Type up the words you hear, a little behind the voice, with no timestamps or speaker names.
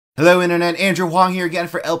Hello Internet, Andrew Huang here again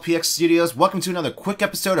for LPX Studios. Welcome to another quick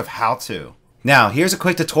episode of How To. Now, here's a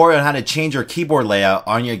quick tutorial on how to change your keyboard layout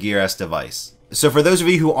on your Gear S device. So for those of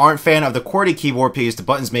you who aren't a fan of the QWERTY keyboard because the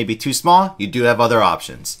buttons may be too small, you do have other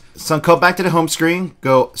options. So go back to the home screen,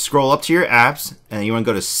 go scroll up to your apps, and you want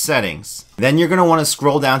to go to settings. Then you're going to want to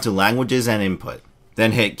scroll down to languages and input.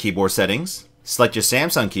 Then hit keyboard settings, select your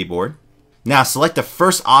Samsung keyboard. Now select the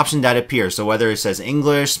first option that appears, so whether it says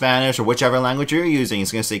English, Spanish, or whichever language you're using,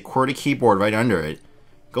 it's going to say QWERTY keyboard right under it.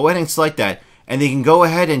 Go ahead and select that, and then you can go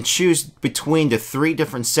ahead and choose between the three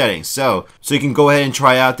different settings. So you can go ahead and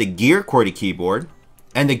try out the Gear QWERTY keyboard,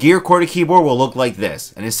 and the Gear QWERTY keyboard will look like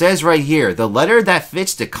this. And it says right here, the letter that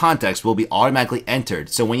fits the context will be automatically entered.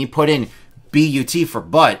 So when you put in BUT for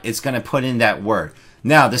butt, it's going to put in that word.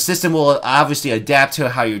 Now, the system will obviously adapt to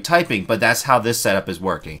how you're typing, but that's how this setup is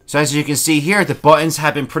working. So as you can see here, the buttons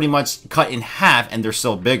have been pretty much cut in half and they're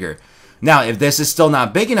still bigger. Now, if this is still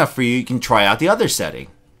not big enough for you, you can try out the other setting.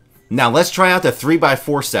 Now, let's try out the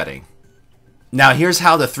 3x4 setting. Now, here's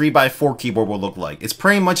how the 3x4 keyboard will look like. It's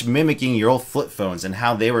pretty much mimicking your old flip phones and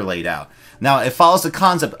how they were laid out. Now, it follows the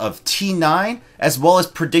concept of T9 as well as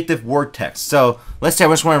predictive word text. So, let's say I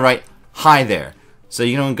just want to write hi there. So,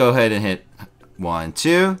 you can go ahead and hit 1,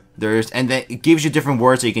 2, and then it gives you different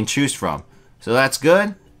words that you can choose from. So that's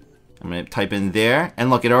good. I'm going to type in there, and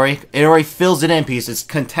look, it already fills it in because it's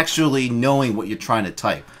contextually knowing what you're trying to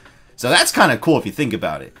type. So that's kind of cool if you think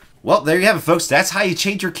about it. Well, there you have it, folks. That's how you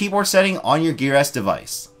change your keyboard setting on your Gear S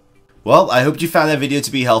device. Well, I hope you found that video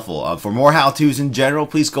to be helpful. For more how-tos in general,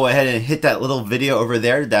 please go ahead and hit that little video over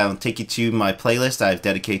there. That'll take you to my playlist I've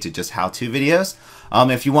dedicated to just how-to videos.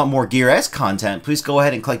 If you want more Gear S content, please go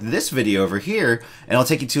ahead and click this video over here, and it'll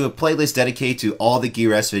take you to a playlist dedicated to all the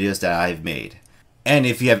Gear S videos that I've made. And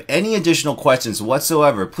if you have any additional questions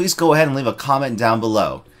whatsoever, please go ahead and leave a comment down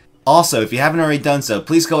below. Also, if you haven't already done so,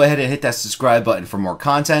 please go ahead and hit that subscribe button for more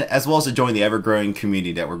content, as well as to join the ever-growing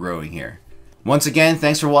community that we're growing here. Once again,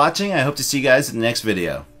 thanks for watching. I hope to see you guys in the next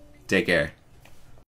video. Take care.